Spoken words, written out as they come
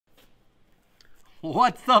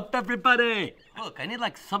What's up, everybody? Look, I need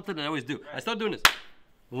like something that I always do. I start doing this.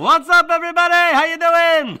 What's up, everybody? How you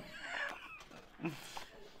doing?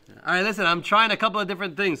 All right, listen, I'm trying a couple of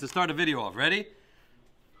different things to start a video off. Ready?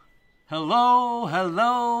 Hello,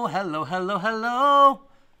 hello, hello, hello, hello.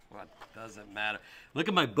 What doesn't matter? Look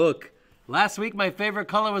at my book. Last week, my favorite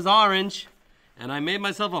color was orange, and I made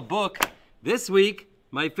myself a book. This week,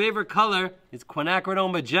 my favorite color is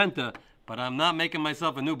Quinacridone Magenta, but I'm not making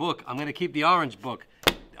myself a new book. I'm gonna keep the orange book.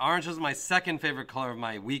 Orange was my second favorite color of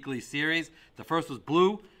my weekly series. The first was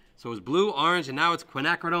blue, so it was blue, orange, and now it's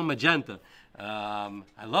Quinacridone Magenta.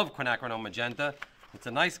 I love Quinacridone Magenta. It's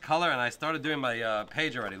a nice color, and I started doing my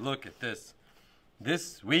page already. Look at this.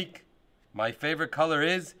 This week, my favorite color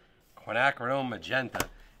is Quinacridone Magenta.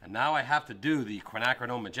 And now I have to do the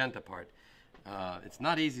Quinacridone Magenta part. It's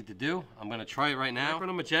not easy to do. I'm gonna try it right now.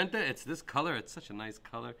 Quinacridone Magenta, it's this color. It's such a nice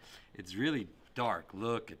color. It's really dark.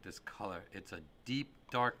 Look at this color. It's a deep,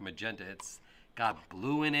 dark magenta. It's got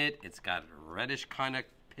blue in it. It's got reddish kind of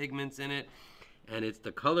pigments in it. And it's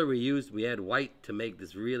the color we used. We had white to make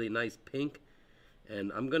this really nice pink.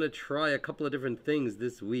 And I'm gonna try a couple of different things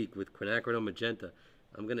this week with Quinacridone Magenta.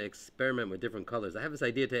 I'm gonna experiment with different colors. I have this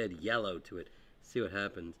idea to add yellow to it. See what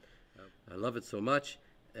happens. I love it so much.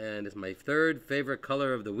 And it's my third favorite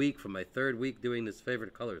color of the week for my third week doing this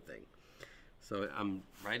favorite color thing. So I'm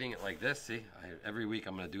writing it like this, see? Every week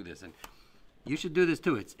I'm gonna do this, and you should do this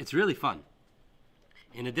too. It's really fun.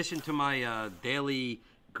 In addition to my daily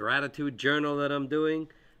gratitude journal that I'm doing,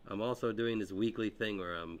 I'm also doing this weekly thing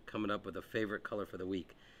where I'm coming up with a favorite color for the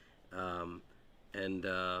week. In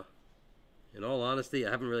all honesty,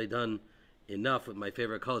 I haven't really done enough with my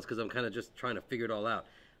favorite colors because I'm kind of just trying to figure it all out.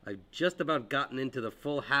 I've just about gotten into the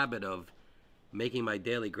full habit of making my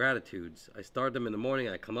daily gratitudes. I start them in the morning,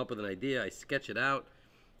 I come up with an idea, I sketch it out,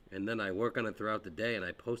 and then I work on it throughout the day, and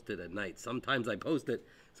I post it at night. Sometimes I post it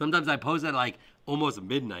like almost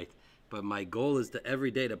midnight, but my goal is to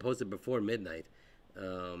every day to post it before midnight.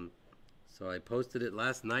 So I posted it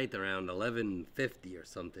last night around 11:50 or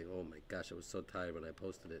something. Oh my gosh, I was so tired when I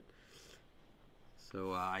posted it.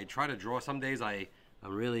 So I try to draw. Some days I'm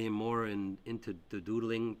really more into the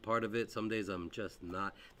doodling part of it. Some days I'm just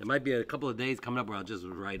not. There might be a couple of days coming up where I'll just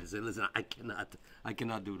write and say, listen, I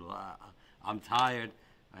cannot doodle. I'm tired.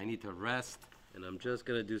 I need to rest. And I'm just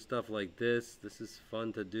gonna do stuff like this. This is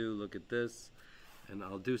fun to do. Look at this. And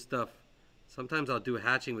I'll do stuff. Sometimes I'll do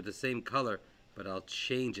hatching with the same color, but I'll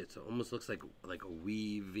change it so it almost looks like a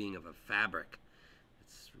weaving of a fabric.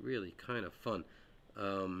 It's really kind of fun.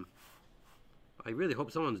 I really hope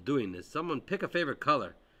someone's doing this. Someone pick a favorite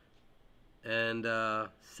color and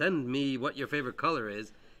send me what your favorite color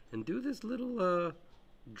is and do this little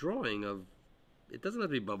drawing of, it doesn't have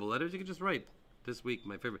to be bubble letters, you can just write this week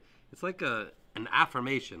my favorite. It's like an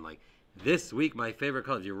affirmation, like this week my favorite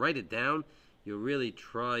color. If you write it down, you'll really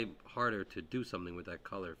try harder to do something with that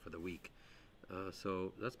color for the week.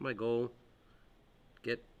 So that's my goal.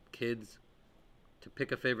 Get kids to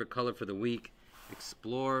pick a favorite color for the week.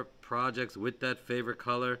 Explore projects with that favorite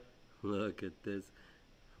color. Look at this.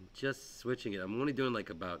 I'm just switching it. I'm only doing like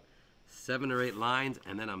about 7 or 8 lines,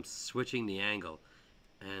 and then I'm switching the angle.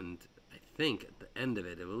 And I think at the end of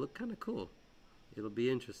it, it will look kind of cool. It'll be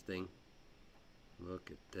interesting.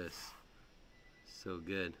 Look at this. So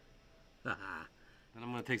good. Then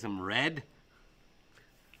I'm going to take some red.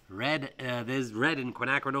 There's red in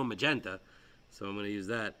Quinacridone Magenta, so I'm going to use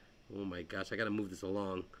that. Oh my gosh, I got to move this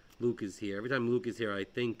along. Luke is here. Every time Luke is here, I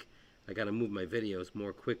think I got to move my videos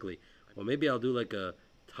more quickly. Well, maybe I'll do like a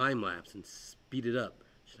time lapse and speed it up.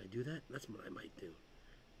 Should I do that? That's what I might do.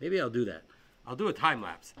 Maybe I'll do that. I'll do a time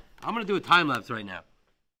lapse. I'm going to do a time lapse right now.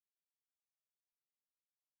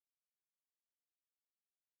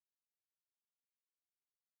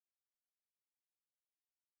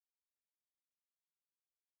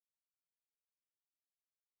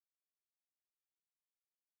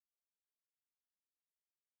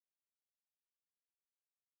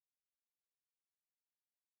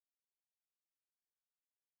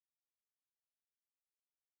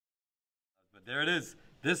 But there it is.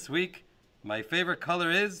 This week, my favorite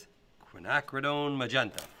color is Quinacridone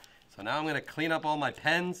Magenta. So now I'm going to clean up all my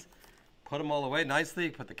pens, put them all away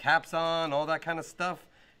nicely, put the caps on, all that kind of stuff.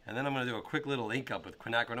 And then I'm going to do a quick little ink up with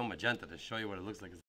Quinacridone Magenta to show you what it looks like.